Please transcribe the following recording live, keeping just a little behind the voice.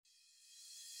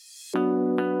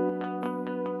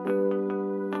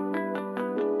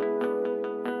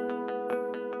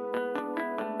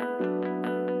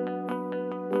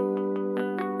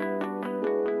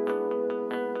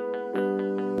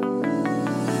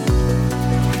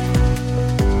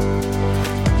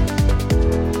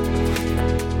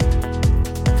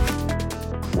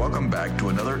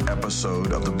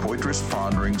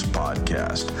Ponderings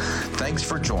podcast. Thanks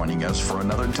for joining us for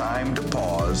another time to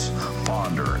pause,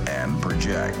 ponder, and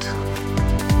project.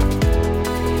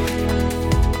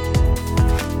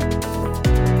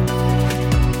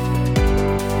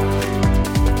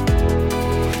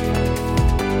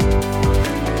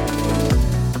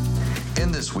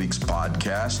 In this week's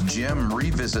podcast, Jim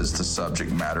revisits the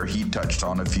subject matter he touched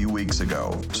on a few weeks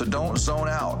ago. So don't zone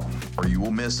out or you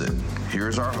will miss it.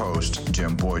 Here's our host,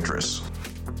 Jim Poitras.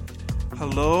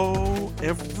 Hello,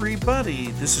 everybody.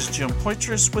 This is Jim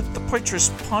Poitras with the Poitras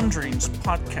Ponderings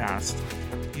podcast.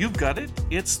 You've got it.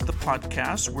 It's the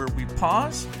podcast where we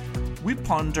pause, we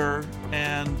ponder,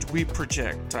 and we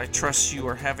project. I trust you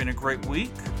are having a great week.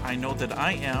 I know that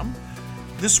I am.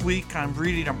 This week, I'm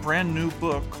reading a brand new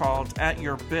book called At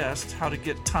Your Best, How to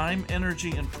Get Time,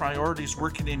 Energy, and Priorities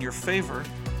Working in Your Favor.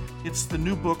 It's the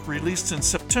new book released in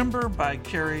September by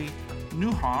Carey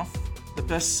Nieuwhof, the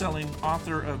best-selling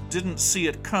author of Didn't See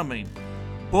It Coming.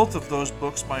 Both of those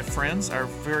books, my friends, are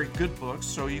very good books,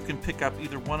 so you can pick up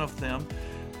either one of them.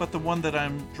 But the one that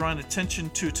I'm drawing attention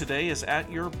to today is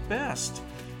At Your Best.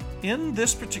 In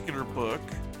this particular book,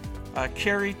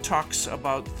 Carey talks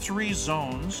about three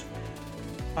zones.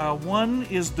 One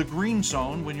is the green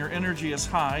zone. When your energy is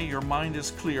high, your mind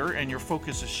is clear, and your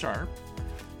focus is sharp.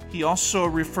 He also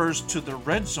refers to the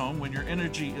red zone. When your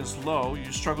energy is low,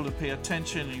 you struggle to pay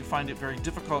attention, and you find it very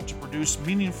difficult to produce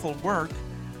meaningful work.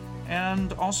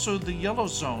 And also the yellow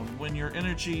zone. When your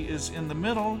energy is in the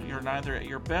middle, you're neither at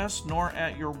your best nor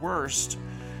at your worst.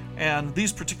 And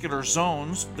these particular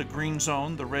zones, the green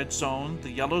zone, the red zone,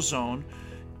 the yellow zone,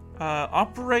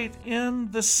 operate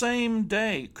in the same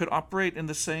day, could operate in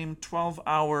the same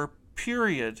 12-hour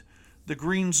period. The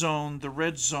green zone, the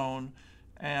red zone,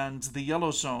 and the yellow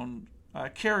zone.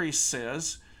 Carey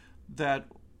says that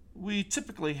we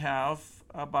typically have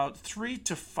about 3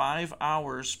 to 5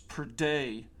 hours per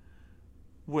day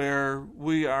where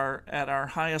we are at our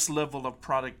highest level of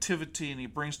productivity, and he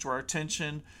brings to our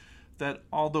attention that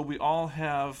although we all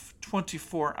have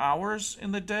 24 hours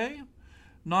in the day,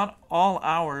 not all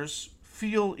hours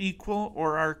feel equal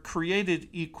or are created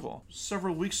equal.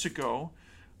 Several weeks ago,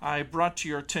 I brought to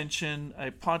your attention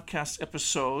a podcast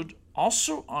episode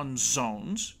also on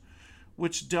zones,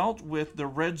 which dealt with the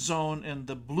red zone and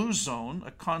the blue zone,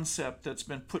 a concept that's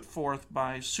been put forth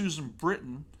by Susan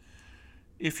Britton.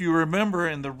 If you remember,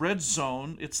 in the red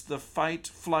zone, it's the fight,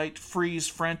 flight, freeze,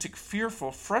 frantic,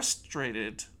 fearful,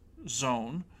 frustrated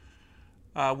zone,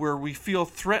 where we feel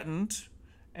threatened.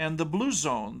 And the blue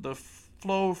zone, the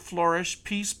flow, flourish,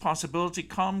 peace, possibility,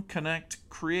 calm, connect,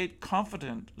 create,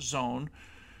 confident zone,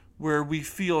 where we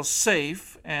feel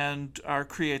safe and our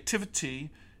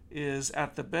creativity is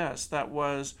at the best. That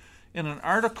was in an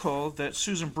article that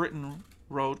Susan Britton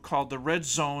wrote called The Red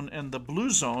Zone and the Blue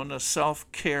Zone, a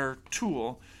self-care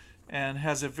tool, and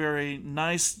has a very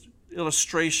nice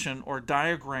illustration or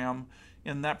diagram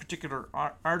in that particular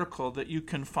article that you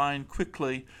can find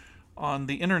quickly on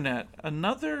the internet.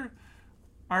 Another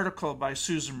article by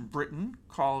Susan Britton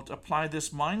called Apply This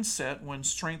Mindset When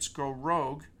Strengths Go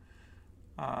Rogue,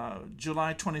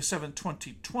 July 27,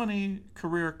 2020,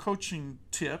 Career Coaching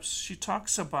Tips. She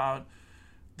talks about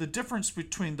the difference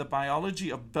between the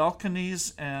biology of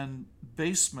balconies and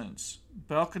basements.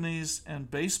 Balconies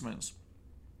and basements.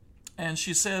 And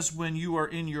she says when you are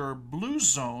in your blue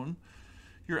zone,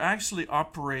 you're actually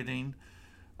operating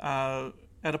at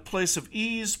a place of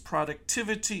ease,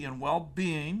 productivity, and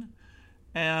well-being.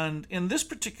 And in this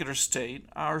particular state,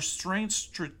 our strengths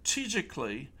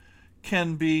strategically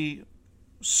can be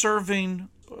serving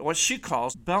what she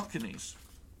calls balconies.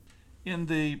 In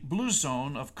the blue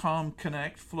zone of calm,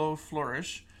 connect, flow,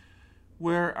 flourish,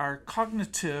 where our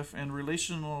cognitive and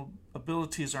relational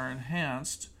abilities are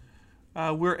enhanced,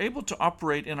 we're able to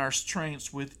operate in our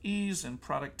strengths with ease and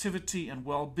productivity and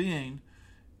well-being.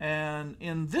 And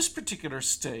in this particular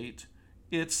state,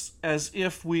 it's as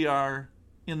if we are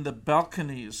in the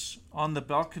balconies, on the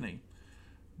balcony.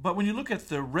 But when you look at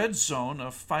the red zone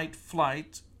of fight,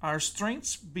 flight, our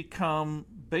strengths become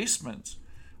basements.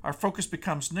 Our focus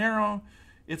becomes narrow.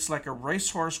 It's like a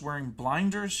racehorse wearing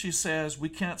blinders, she says. We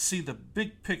can't see the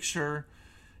big picture,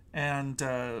 and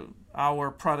our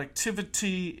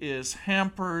productivity is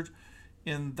hampered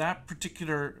in that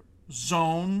particular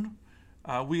zone.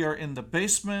 We are in the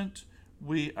basement,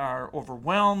 we are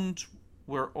overwhelmed,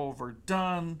 we're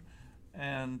overdone,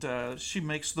 and she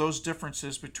makes those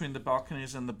differences between the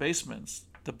balconies and the basements.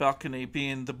 The balcony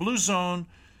being the blue zone,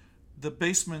 the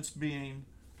basements being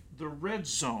the red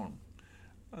zone.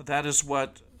 That is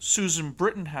what Susan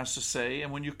Britton has to say,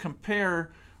 and when you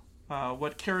compare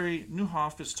what Carey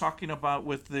Nieuwhof is talking about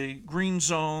with the green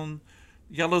zone,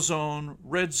 yellow zone,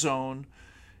 red zone,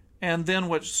 and then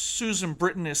what Susan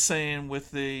Britton is saying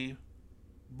with the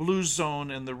blue zone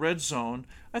and the red zone.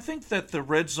 I think that the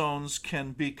red zones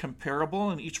can be comparable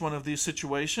in each one of these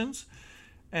situations,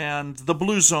 and the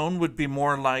blue zone would be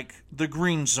more like the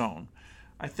green zone.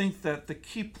 I think that the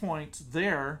key point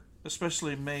there,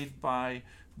 especially made by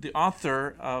the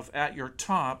author of At Your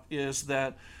Top, is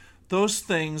that those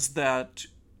things that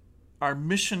are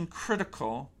mission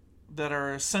critical, that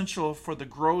are essential for the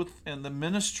growth and the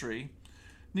ministry,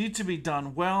 need to be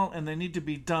done well, and they need to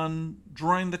be done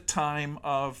during the time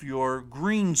of your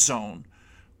green zone,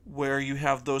 where you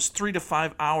have those 3 to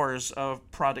 5 hours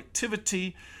of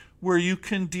productivity where you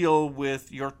can deal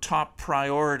with your top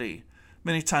priority.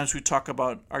 Many times we talk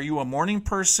about, are you a morning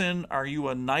person? Are you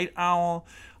a night owl?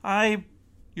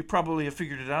 You probably have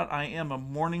figured it out. I am a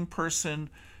morning person.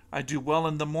 I do well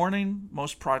in the morning.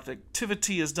 Most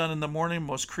productivity is done in the morning.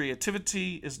 Most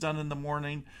creativity is done in the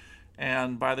morning.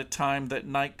 And by the time that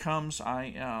night comes,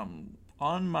 I am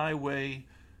on my way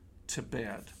to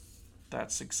bed.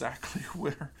 That's exactly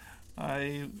where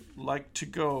I like to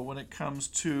go when it comes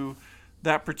to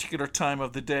that particular time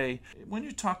of the day. When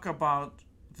you talk about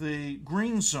the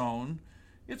green zone,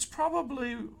 it's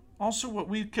probably also what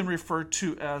we can refer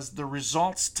to as the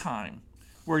results time,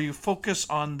 where you focus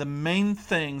on the main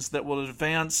things that will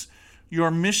advance your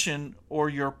mission or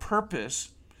your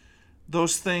purpose,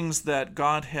 those things that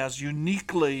God has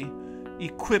uniquely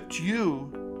equipped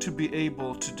you to be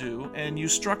able to do, and you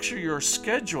structure your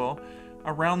schedule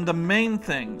around the main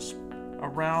things,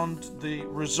 around the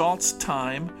results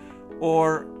time,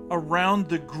 or around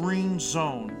the green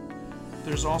zone.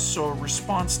 There's also a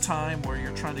response time where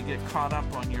you're trying to get caught up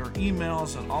on your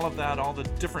emails and all of that, all the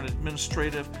different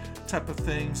administrative type of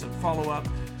things and follow up.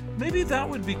 Maybe that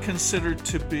would be considered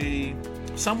to be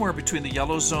somewhere between the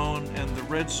yellow zone and the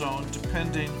red zone,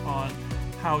 depending on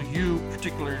how you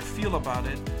particularly feel about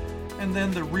it. And then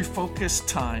the refocus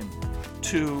time,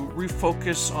 to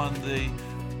refocus on the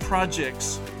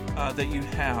projects that you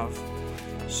have.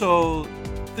 So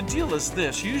the deal is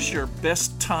this: use your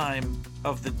best time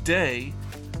of the day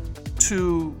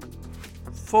to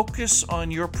focus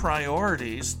on your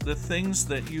priorities, the things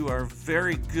that you are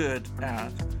very good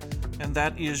at, and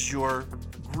that is your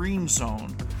green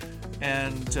zone.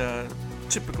 And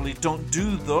typically don't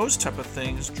do those type of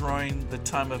things during the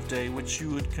time of day which you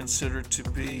would consider to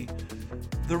be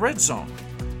the red zone.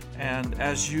 And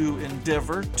as you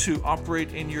endeavor to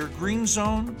operate in your green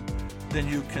zone, then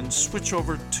you can switch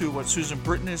over to what Susan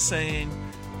Britton is saying,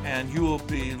 and you will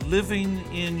be living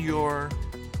in your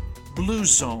blue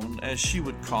zone, as she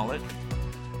would call it,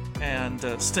 and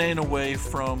staying away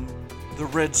from the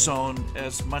red zone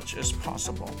as much as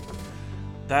possible.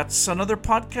 That's another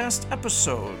podcast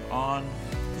episode on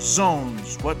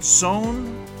zones. What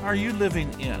zone are you living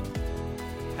in?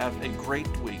 Have a great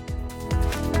week.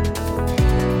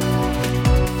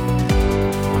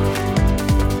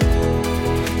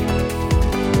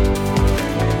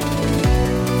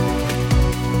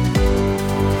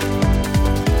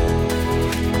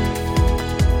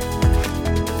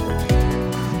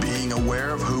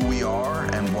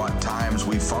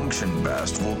 Function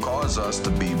best will cause us to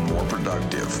be more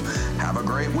productive. Have a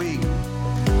great week.